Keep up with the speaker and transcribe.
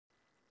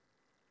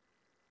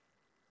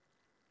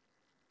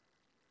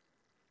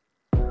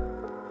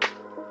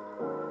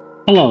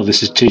Hello,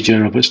 this is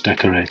TJ Roberts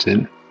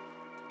Decorating.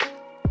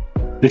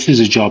 This is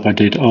a job I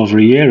did over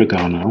a year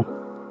ago now.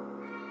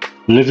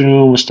 The living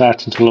room was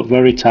starting to look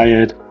very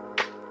tired,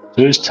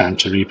 so it's time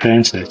to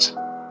repaint it.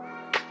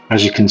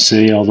 As you can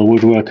see, all the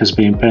woodwork has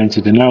been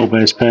painted in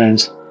oil-based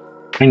paint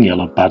and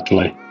yellowed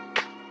badly.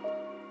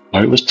 So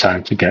it was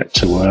time to get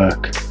to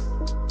work.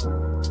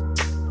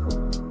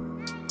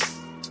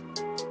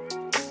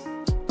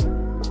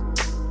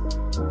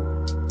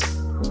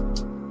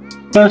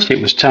 First,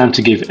 it was time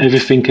to give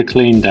everything a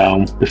clean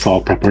down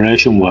before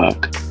preparation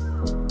work.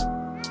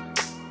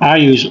 I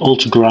use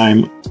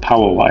Ultra-Grime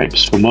Power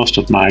Wipes for most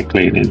of my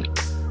cleaning,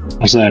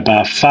 as they are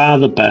by far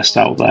the best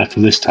out there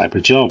for this type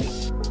of job.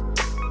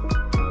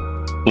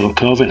 The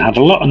coating had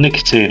a lot of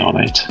nicotine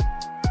on it,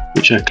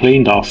 which I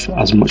cleaned off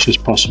as much as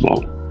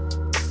possible,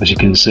 as you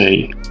can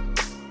see.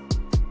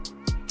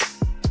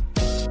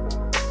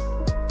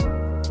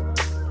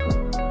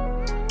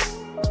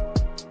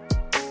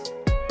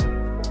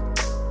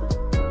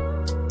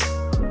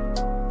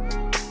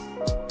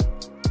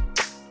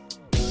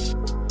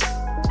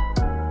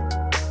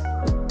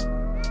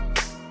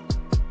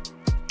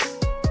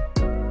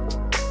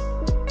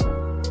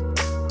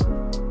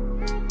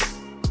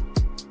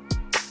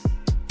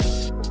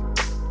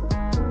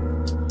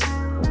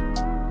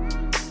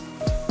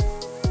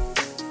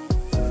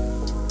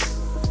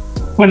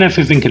 When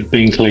everything had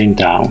been cleaned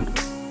down,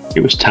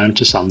 it was time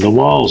to sand the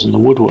walls and the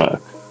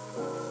woodwork.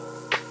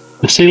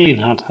 The ceiling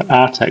had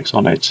Artex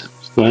on it,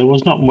 so there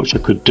was not much I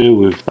could do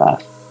with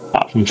that,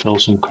 apart from fill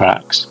some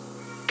cracks.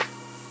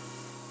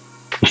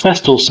 The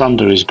Festool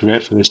sander is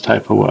great for this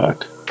type of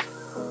work.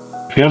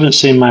 If you haven't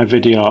seen my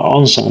video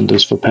on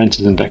sanders for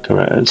painters and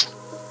decorators,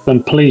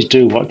 then please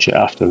do watch it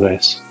after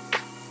this.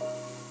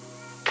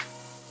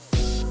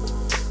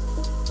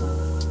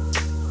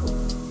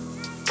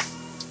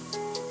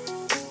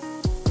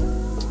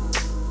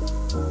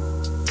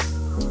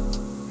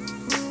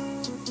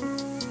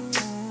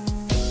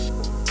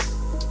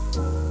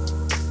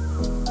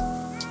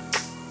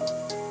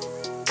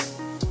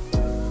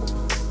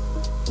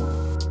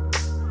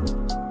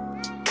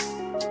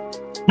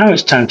 Now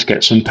it's time to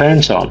get some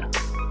paint on.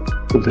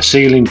 With the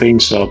ceiling being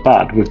so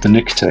bad with the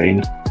nicotine,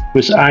 it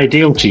was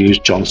ideal to use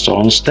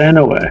Johnstone Stain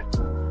Away.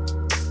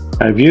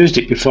 I've used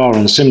it before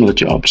on similar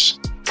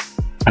jobs,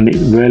 and it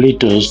really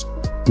does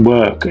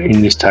work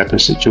in this type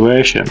of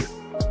situation.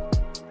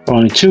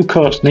 Only 2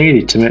 coats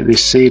needed to make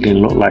this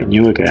ceiling look like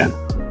new again.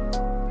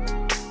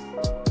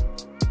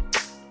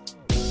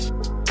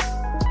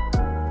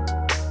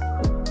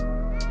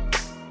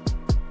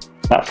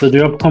 That's the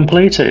job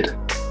completed.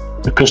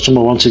 The customer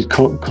wanted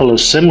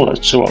colours similar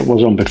to what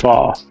was on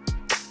before,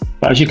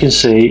 but as you can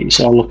see, it's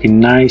all looking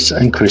nice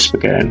and crisp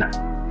again.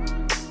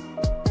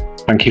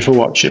 Thank you for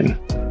watching.